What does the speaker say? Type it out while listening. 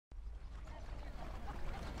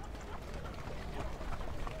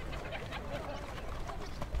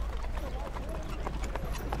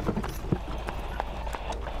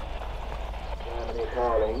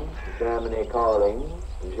Germany calling,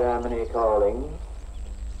 Germany calling.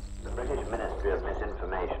 The British Ministry of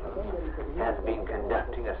Misinformation has been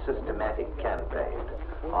conducting a systematic campaign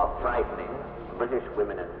of frightening British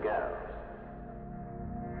women and girls.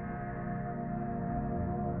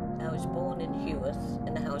 I was born in Heworth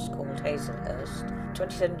in a house called Hazelhurst,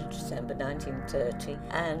 27th of December 1930,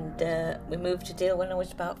 and we moved to Deal when I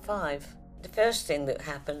was about 5. The first thing that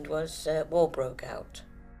happened was war broke out.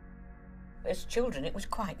 As children, it was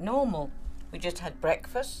quite normal. We just had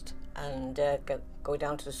breakfast and go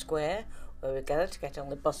down to the square where we gathered to get on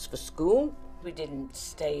the bus for school. We didn't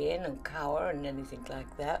stay in and cower and anything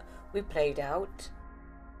like that. We played out,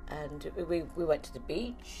 and we went to the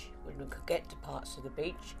beach when we could get to parts of the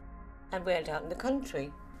beach, and we went out in the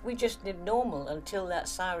country. We just lived normal until that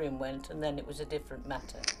siren went, and then it was a different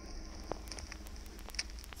matter.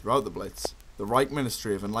 Throughout the Blitz, the Reich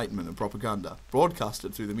Ministry of Enlightenment and Propaganda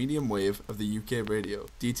broadcasted through the medium wave of the UK radio,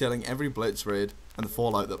 detailing every Blitz raid and the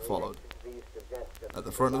fallout that followed. At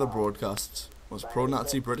the front of the broadcasts was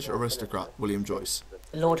pro-Nazi British aristocrat William Joyce.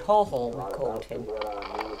 Lord Haw-Haw, we called him.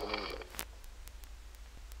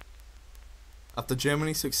 After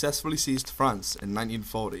Germany successfully seized France in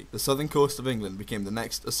 1940, the southern coast of England became the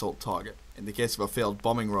next assault target. In the case of a failed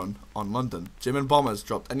bombing run on London, German bombers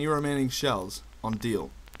dropped any remaining shells on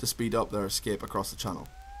Deal to speed up their escape across the Channel.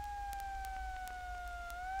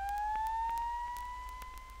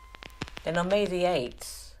 Then on May the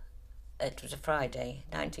 8th, it was a Friday,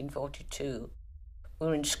 1942, we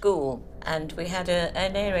were in school and we had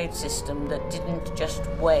an air raid system that didn't just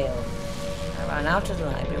wail. I ran out of the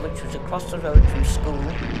library, which was across the road from school.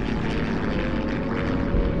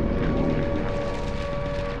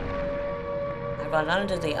 I ran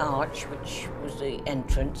under the arch, which was the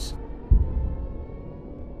entrance.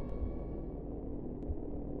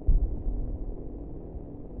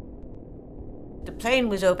 The plane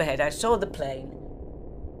was overhead. I saw the plane.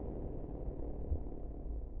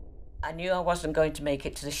 I knew I wasn't going to make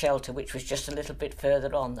it to the shelter, which was just a little bit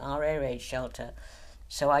further on, our air raid shelter.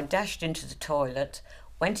 So I dashed into the toilet,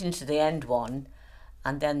 went into the end one,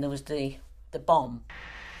 and then there was the bomb.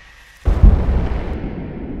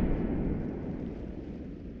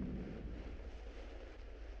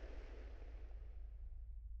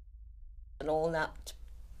 And all that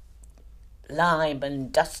lime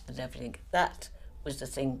and dust and everything, that was the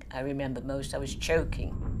thing I remember most. I was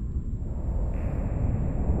choking.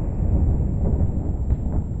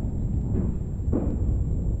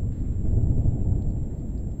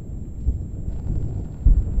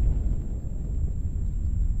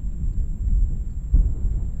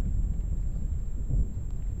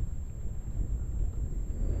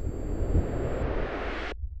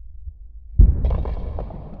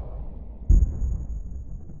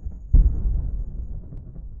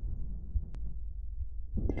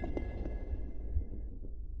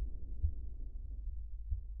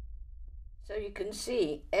 So you can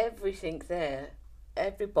see everything there,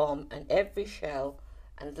 every bomb and every shell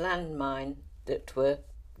and landmine that were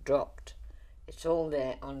dropped. It's all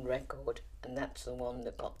there on record, and that's the one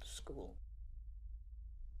that got to school.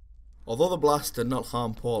 Although the blast did not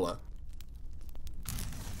harm Paula,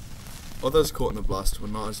 others caught in the blast were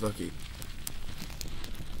not as lucky.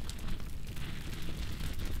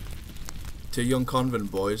 2 young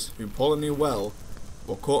convent boys, whom Paula knew well,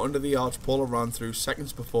 were caught under the arch Paula ran through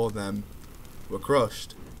seconds before them, were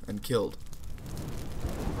crushed and killed.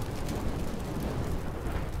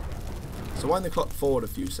 So wind the clock forward a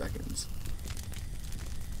few seconds.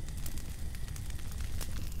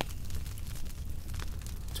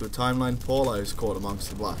 To a timeline Paula is caught amongst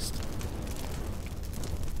the blast.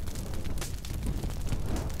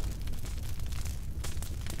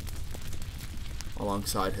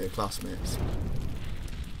 Alongside her classmates.